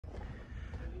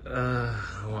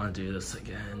I want to do this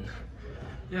again.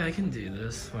 Yeah, I can do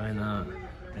this. Why not?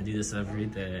 I do this every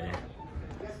day.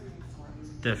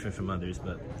 Different from others,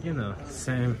 but you know,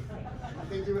 same.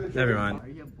 Never mind.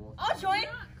 I'll join.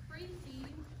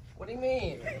 What do you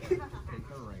mean?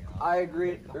 I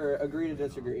agree to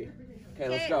disagree. Okay,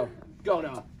 let's go. Go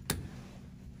now.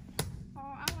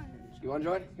 You want to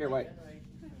join? Here, wait.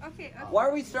 Okay. Why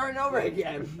are we starting over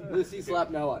again? Lucy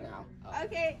slapped Noah now.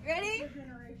 Okay, ready?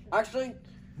 Actually,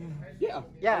 yeah.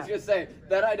 I was gonna say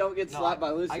that I don't get slapped by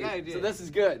Lucy. So this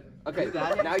is good. Okay,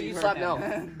 now you slap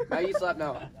Noah. Now you slap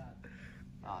Noah.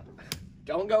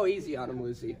 Don't go easy on him,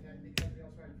 Lucy.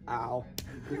 Ow.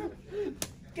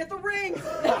 Get the rings!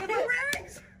 Get the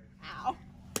rings! Ow.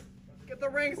 Get the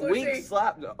rings, Lucy! Weak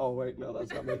slap. No. Oh wait, no,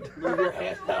 that's not me. Move your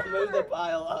hand up. Move the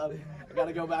pile up. I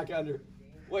gotta go back under.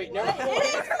 Wait, no.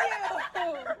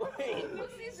 Wait,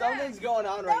 something's going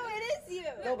on right now. No, it is you.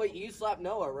 No, but you slapped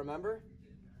Noah, remember?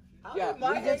 How Yeah, did my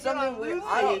we hand did get something on weird. Lucy?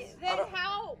 I don't. Then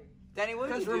how? Danny, what did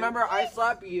Because you do? remember, I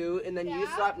slap you, and then you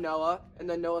Yeah. slap Noah, and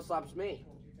then Noah slaps me.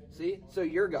 See? So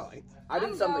you're going. I did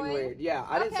I'm something going. weird. Yeah,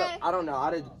 I did. Okay. I don't know.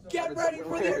 I did. Get ready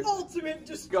for the ultimate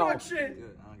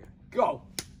destruction! Go.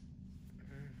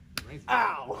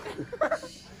 Ow.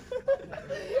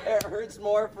 It hurts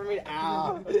more for me.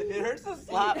 Ow. It hurts to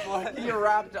slap more. You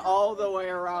wrapped all the way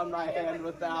around my hand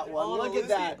with that one. Look at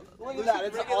that. Look at that.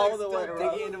 It's all the way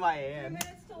around. Digging into my hand.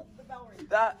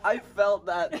 That I felt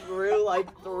that through like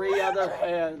 3 other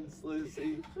hands,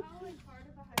 Lucy.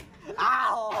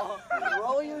 Ow!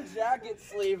 Roll your jacket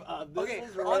sleeve up.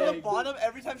 This is on the rigged. bottom,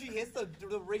 every time she hits, the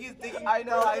ring is digging I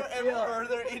know, I further and feel it.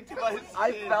 further into my skin.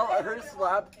 I felt her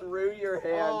slap through your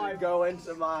hand and go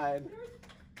into mine.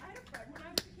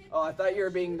 Oh, I thought you were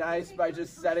being nice by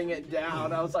just setting it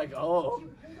down. I was like, oh.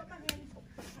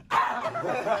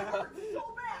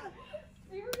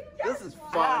 This is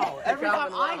fun. Every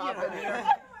time Calvin, I what get happened here?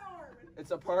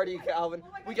 It's a party, Calvin.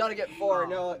 We gotta get 4.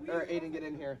 No, or Aiden, get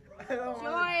in here.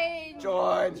 Join.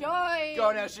 Join. Join.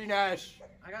 Go, Neshy Nash.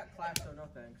 I got class, so no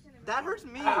thanks. That hurts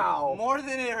me Ow. more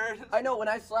than it hurts. I know, when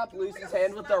I slapped Lucy's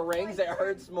hand with the rings, it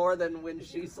hurts more than when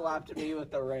she slapped me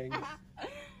with the rings.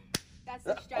 That's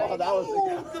the strategy. Oh, that was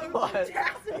a good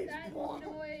one.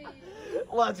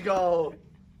 Let's go.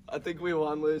 I think we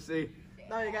won, Lucy.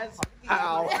 No, you guys.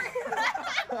 Ow.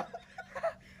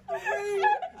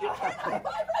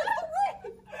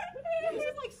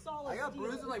 I got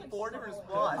bruises in like 4 different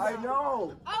spots. I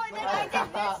know. Oh, and then I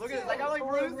get this. Look at this. I got like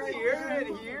bruises here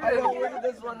and here. I know, look at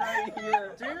this one right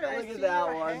here. Dude, Look at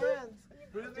that one.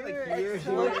 Bruises like here.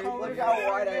 Look how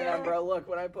white I am, bro. Look,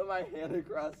 when I put my hand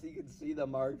across, you can see the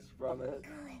marks from it.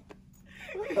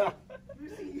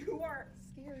 Lucy, you are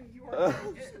scary. You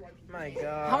My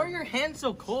God. How are your hands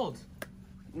so cold?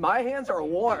 My hands are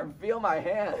warm. Feel my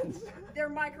hands. They're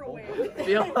microwave.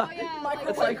 Feel. Oh, yeah,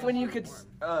 It's like when you can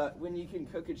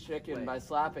cook a chicken by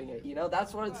slapping it. You know,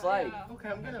 that's what it's like. Okay,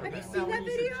 I'm gonna. Have you seen that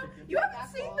video? You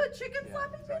haven't seen the chicken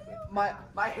slapping video?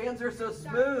 My hands are so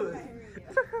smooth.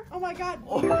 Oh my god.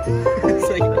 It's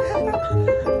like.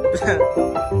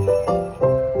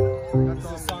 That's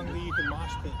the song that you can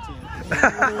mosh pit to.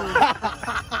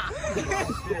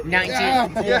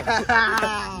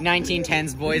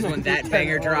 1910s boys when that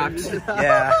banger dropped.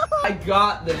 Yeah. I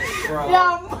got this, bro.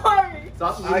 Yeah, Marty.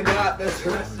 I got this,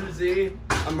 Mr. Z.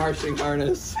 A marching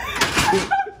harness.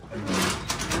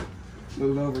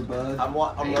 Move over, bud. I'm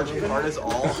marching harness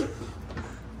all.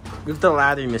 Move the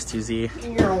ladder, Mr. Z.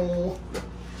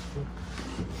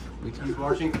 He's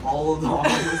marching all of the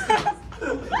harness.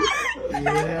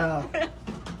 Yeah.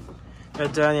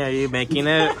 Danny, are you making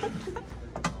it?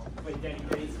 Wait, Danny,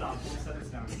 stop. We'll set this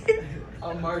down.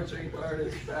 A marching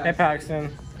harness. Hey,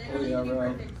 Paxton. Oh yeah,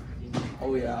 bro.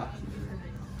 Oh yeah.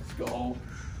 Let's go.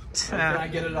 Can I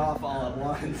get it off all at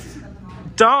once?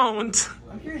 Don't.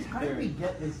 I'm curious, how did we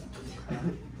get this?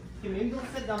 Okay, maybe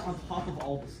don't sit down on top of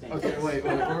all the stakes. Okay, wait.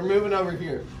 We're moving over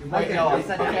here. Wait, Okay, no. I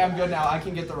said Okay, that. I'm good now. I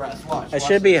can get the rest. Watch. I watch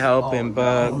should be this. helping,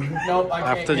 but Nope, I I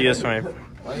can't. have to get use it. my.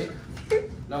 Wait.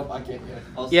 Nope, I can't get it.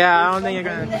 Yeah, I don't think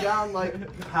you're It's gonna. down like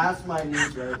past my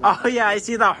knees right now. Oh yeah, I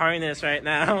see the harness right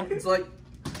now. It's like.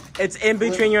 It's in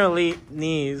between your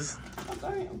knees.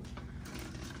 Damn.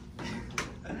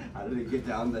 How did it get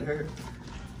down there?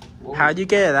 Whoa. How'd you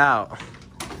get it out?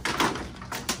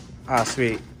 Oh,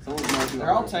 sweet.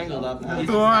 They're all tangled up now.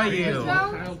 Who are you?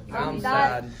 I'm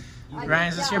sad. Ryan,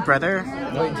 is this your brother?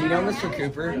 Wait, do you know Mr.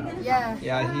 Cooper? Yeah.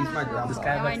 Yeah, he's my grandpa. This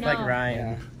guy looks like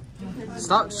Ryan.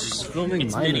 Stop filming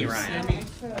It's mini Ryan.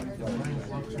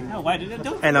 No, why did it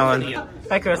do? Hey, Nolan.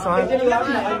 Hi, Crystalline.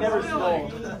 I never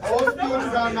stole.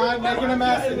 I'm not making a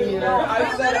mess in here.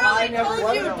 I said I never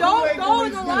Don't go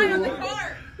in the line of the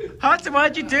car. Hudson,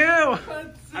 what'd you do?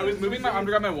 I was moving my arm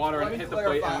to grab my water and hit the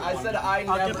plate. I said I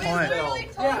never point. fail.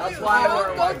 That's why I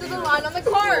wear Go through the line on the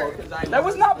cart. That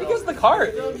was not because of the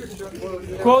cart.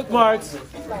 Quote marks.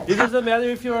 It doesn't matter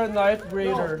if you're a ninth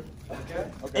grader.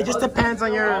 It just depends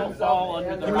on your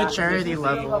maturity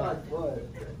level.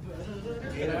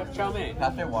 Chow mein.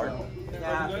 Pass me water.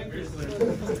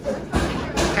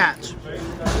 Catch.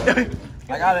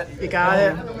 I got it. You got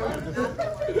it.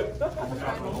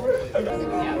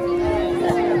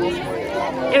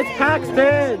 It's Paxton.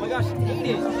 Oh my gosh, Aiden.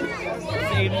 This is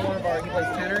Aiden, one of our, he plays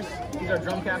tenors. He's our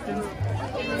drum captain.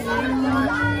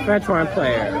 French horn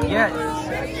player.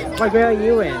 Yes. What grade are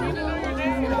you in?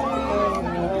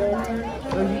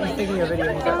 He's taking a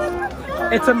video.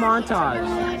 It's a montage.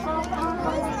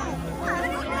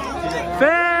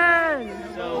 Finn!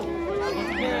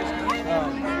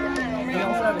 We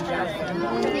also have a jazz band.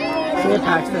 See you,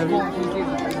 Paxton.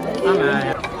 I'm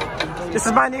at it. This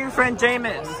is my new friend,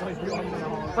 Jameis.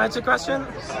 What's your question?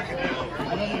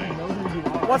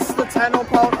 What's the tenor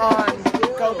quote on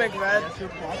Go Big Red?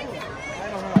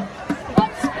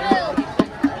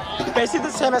 Basically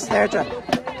the same as snare drum.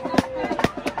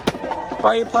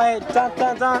 But you play dun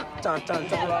dun dun dun dun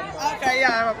dun. Okay,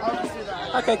 yeah, I'll just do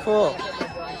that. Okay, cool.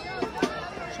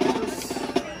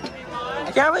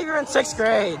 I can't believe you're in 6th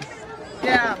grade.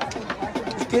 Yeah,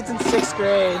 This kid's in 6th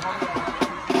grade.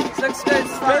 6th grade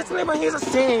start. Basically, when he's a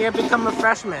senior, you become a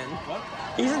freshman.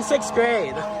 He's in 6th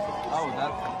grade. Oh,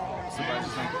 that's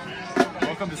surprising.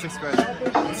 Welcome to 6th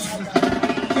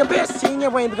grade. He'll be a senior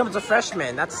when he becomes a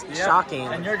freshman. That's shocking.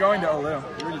 And you're going to OLU.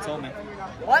 You already told me.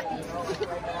 What?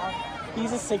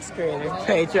 He's a 6th grader.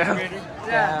 Pedro.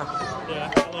 Yeah.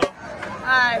 Hello.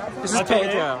 Hi, This is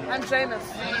Pedro. I'm Jameis.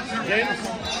 James.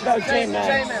 No, James.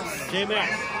 Jameis.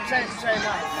 J-Max. Jameis.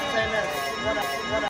 What up?